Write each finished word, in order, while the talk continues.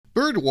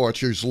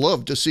Birdwatchers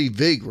love to see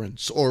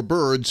vagrants, or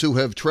birds who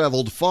have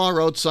traveled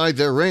far outside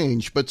their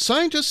range, but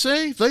scientists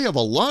say they have a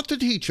lot to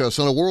teach us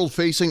in a world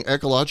facing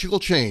ecological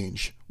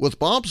change. With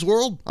Bob's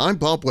World, I'm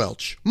Bob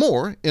Welch.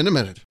 More in a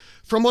minute.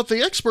 From what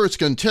the experts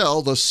can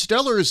tell, the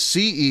Steller's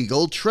sea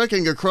eagle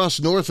trekking across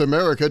North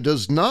America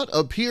does not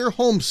appear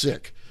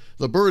homesick.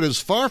 The bird is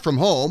far from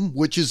home,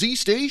 which is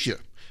East Asia.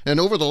 And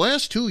over the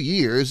last 2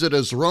 years, it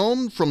has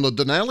roamed from the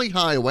Denali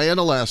Highway in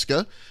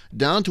Alaska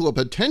down to a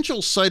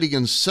potential sighting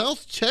in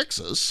South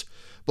Texas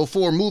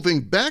before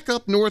moving back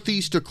up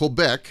northeast to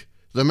Quebec,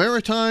 the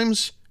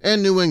Maritimes,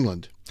 and New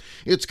England.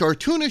 Its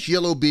cartoonish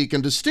yellow beak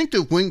and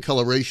distinctive wing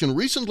coloration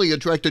recently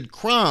attracted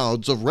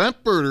crowds of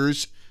rapt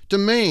birders to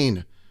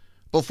Maine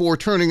before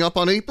turning up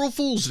on April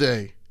Fool's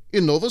Day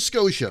in Nova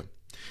Scotia.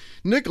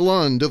 Nick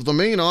Lund of the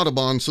Maine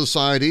Audubon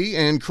Society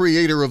and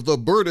creator of the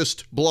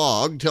Birdist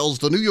blog tells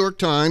the New York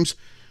Times,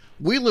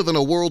 "We live in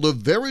a world of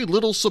very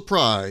little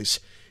surprise."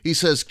 He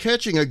says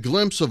catching a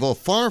glimpse of a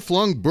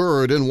far-flung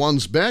bird in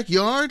one's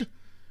backyard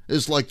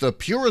is like the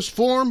purest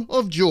form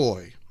of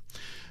joy.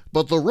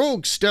 But the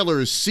rogue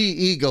Steller's sea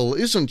eagle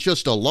isn't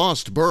just a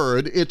lost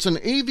bird, it's an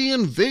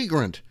avian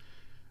vagrant.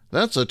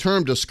 That's a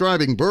term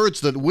describing birds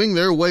that wing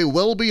their way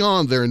well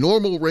beyond their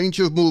normal range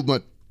of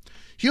movement.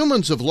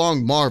 Humans have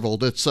long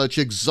marveled at such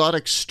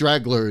exotic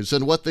stragglers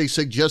and what they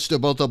suggest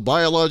about the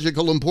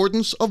biological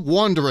importance of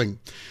wandering.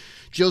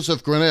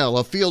 Joseph Grinnell,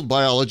 a field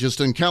biologist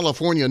in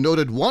California,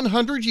 noted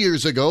 100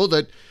 years ago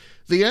that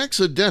the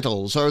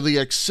accidentals are the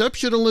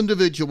exceptional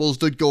individuals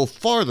that go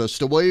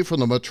farthest away from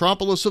the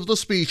metropolis of the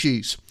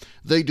species.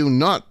 They do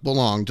not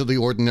belong to the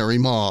ordinary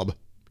mob.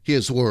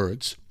 His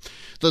words.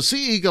 The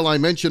sea eagle I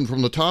mentioned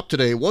from the top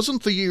today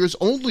wasn't the year's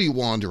only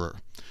wanderer.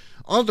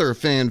 Other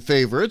fan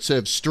favorites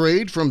have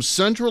strayed from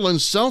Central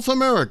and South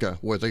America,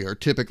 where they are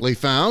typically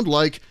found,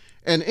 like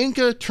an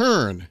Inca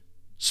tern,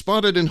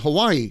 spotted in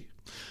Hawaii,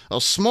 a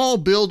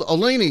small-billed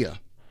Alania,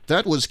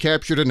 that was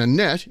captured in a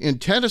net in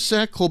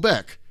Tadoussac,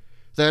 Quebec.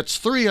 That's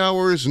 3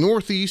 hours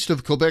northeast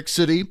of Quebec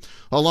City,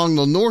 along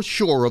the north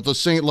shore of the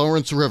St.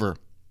 Lawrence River.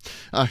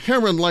 A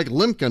heron-like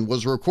limpkin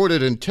was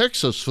recorded in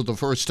Texas for the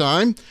first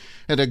time,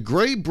 and a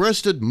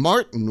gray-breasted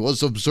martin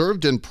was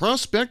observed in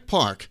Prospect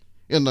Park,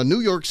 in the New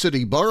York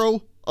City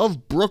borough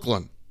of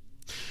Brooklyn.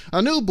 A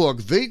new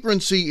book,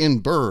 Vagrancy in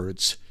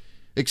Birds,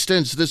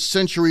 extends this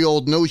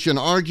century-old notion,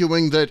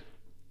 arguing that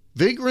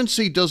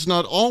vagrancy does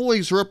not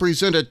always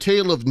represent a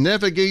tale of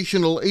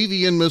navigational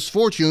avian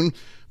misfortune,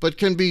 but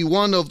can be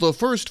one of the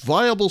first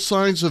viable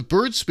signs of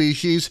bird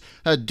species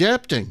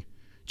adapting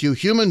to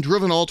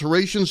human-driven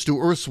alterations to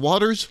Earth's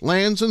waters,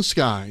 lands, and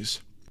skies.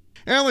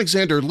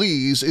 Alexander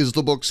Lees is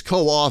the book's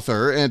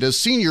co-author and a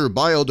senior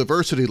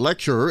biodiversity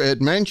lecturer at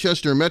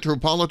Manchester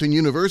Metropolitan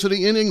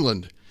University in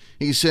England.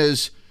 He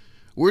says,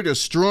 "We're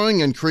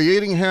destroying and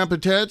creating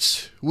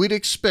habitats. We'd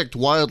expect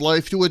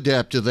wildlife to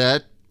adapt to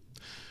that."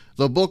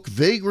 The book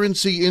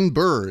Vagrancy in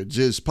Birds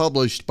is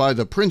published by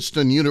the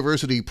Princeton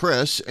University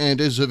Press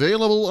and is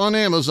available on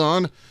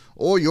Amazon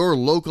or your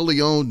locally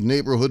owned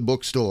neighborhood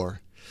bookstore.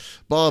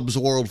 Bob's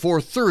World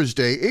for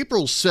Thursday,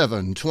 April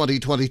 7,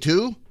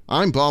 2022.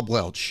 I'm Bob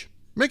Welch.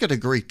 Make it a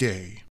great day.